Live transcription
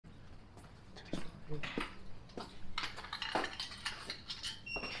See?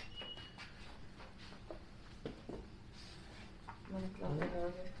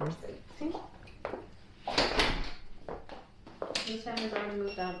 This family's already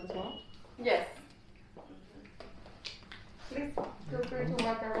moved out as well? Yes. Please feel free to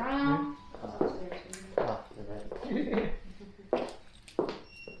walk around.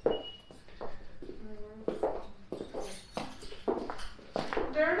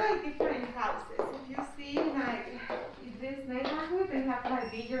 There are like different houses. If you see like in this neighborhood, they have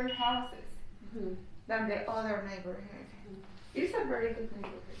like bigger houses than the other neighborhood. It's a very good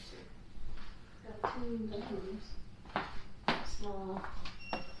neighborhood too. Got 2 bedrooms. Small.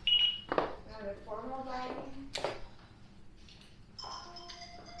 The formal dining.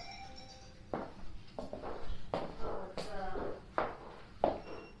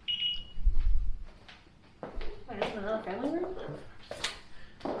 Wait, is another family room?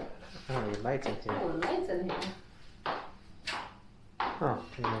 Oh, your lights in here. Oh, lights in here. Oh,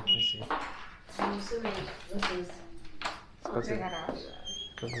 here, let me see. I'm assuming this is. Supposed The to garage.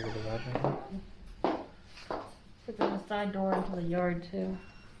 go to the garage right here. There's a side door into the yard too.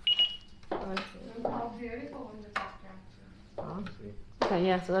 How beautiful in the background too. Oh, sweet. Okay,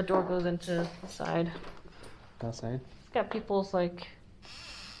 yeah, so that door goes into the side. Outside? It's got people's like.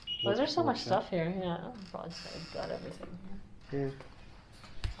 Why is there so much Workshop. stuff here? Yeah, I'm probably just got everything here.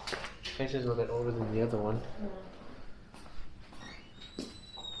 Yeah. This is a little bit older than the other one.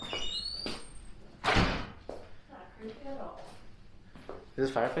 Not creepy at all. Is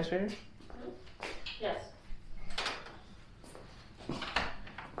this fireplace right here? Yes.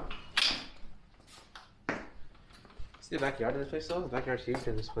 See the backyard of this place though? The backyard's huge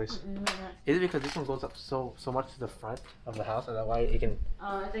in this place. Mm-hmm. Is it because this one goes up so much to the front of the house, and that's why it can?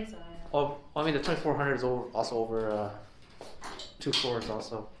 I think so. Yeah. Oh, I mean the 2400 is over, also over 2 floors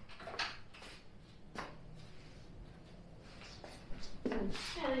also. Yeah,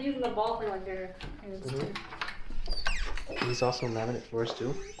 they're using the ball for like their. These also laminate floors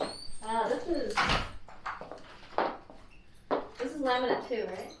too. This is laminate too,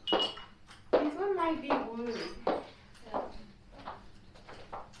 right? This one might be wood.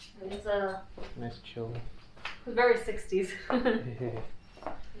 And it's Nice chill. very 60s.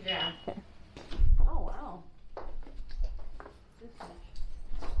 Yeah. Oh wow. Good finish.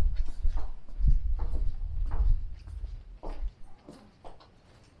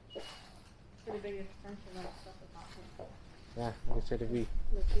 Pretty big extension of stuff that's not here. Yeah, like I said, if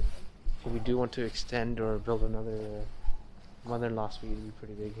we do want to extend or build another mother-in-law suite, it'd be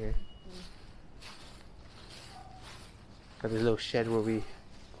pretty big here. Got this little shed where we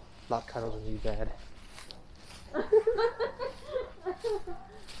lot cuddles would be bad.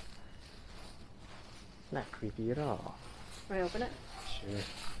 Not creepy at all. Can I open it? Sure.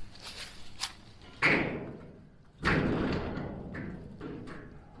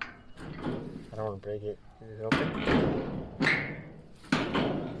 I don't want to break it. Is it open?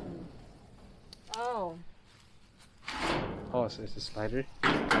 Oh. Oh, so it's a slider. A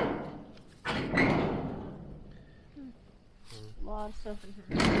lot of stuff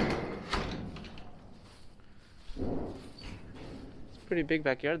in here. It's a pretty big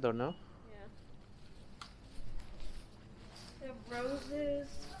backyard though, no? They have roses.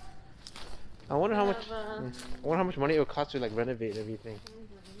 I wonder how They much. have, I wonder how much money it would cost to like renovate everything.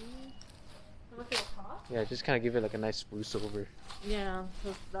 How much it'll cost? Yeah, just kind of give it like a nice spruce over. Yeah,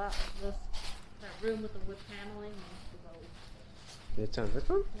 that room with the wood paneling. This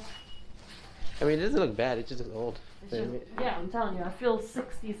one? I mean, it doesn't look bad. It just looks old. It's just, yeah, I'm telling you, I feel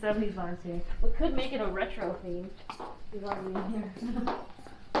 60s, 70s vibes here. We could make it a retro theme. We've already in here.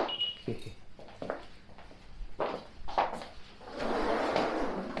 I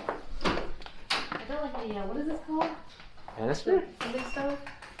don't like the, what is this called? Canister? Something stove?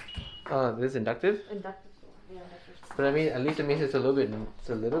 Oh, this is inductive. Inductive stove. Yeah, inductive stove. But I mean, at least it means it's a little bit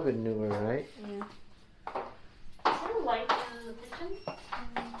newer, right? Yeah. Is there a light in the kitchen?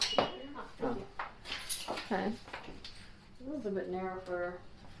 Okay. This is a bit narrow for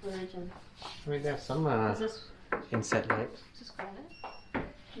religion. I mean, they have some Is this inset lights. is this granite? No,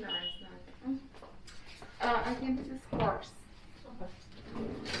 it's not. I think this is quartz.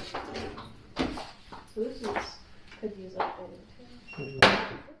 So this is could use upgrading too. Mhm.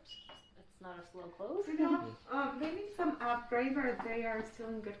 Oops. It's not a slow close. You know, they need some upgrade, but they are still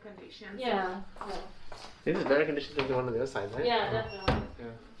in good condition. Yeah. This is better condition than the one on the other side, right? Yeah, definitely.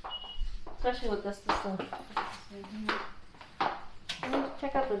 Yeah. Especially with this stuff.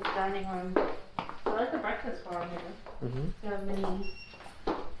 Check out the dining room. I like the breakfast bar here. Mm-hmm. It's got a mini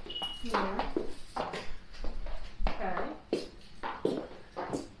here. Okay.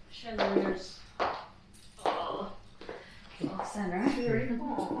 Chandeliers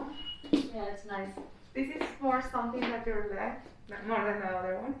it's nice. This is more something that you're left, more than the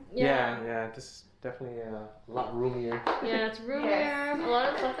other one. Yeah. This is definitely a lot roomier. Yeah, it's roomier. Yes. A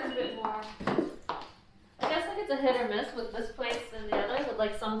lot of stuff is a bit more. I guess like it's a hit or miss with this place and the other. With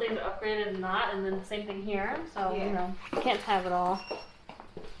like some things are upgraded and not, and then the same thing here. So you Yeah. know, you can't have it all.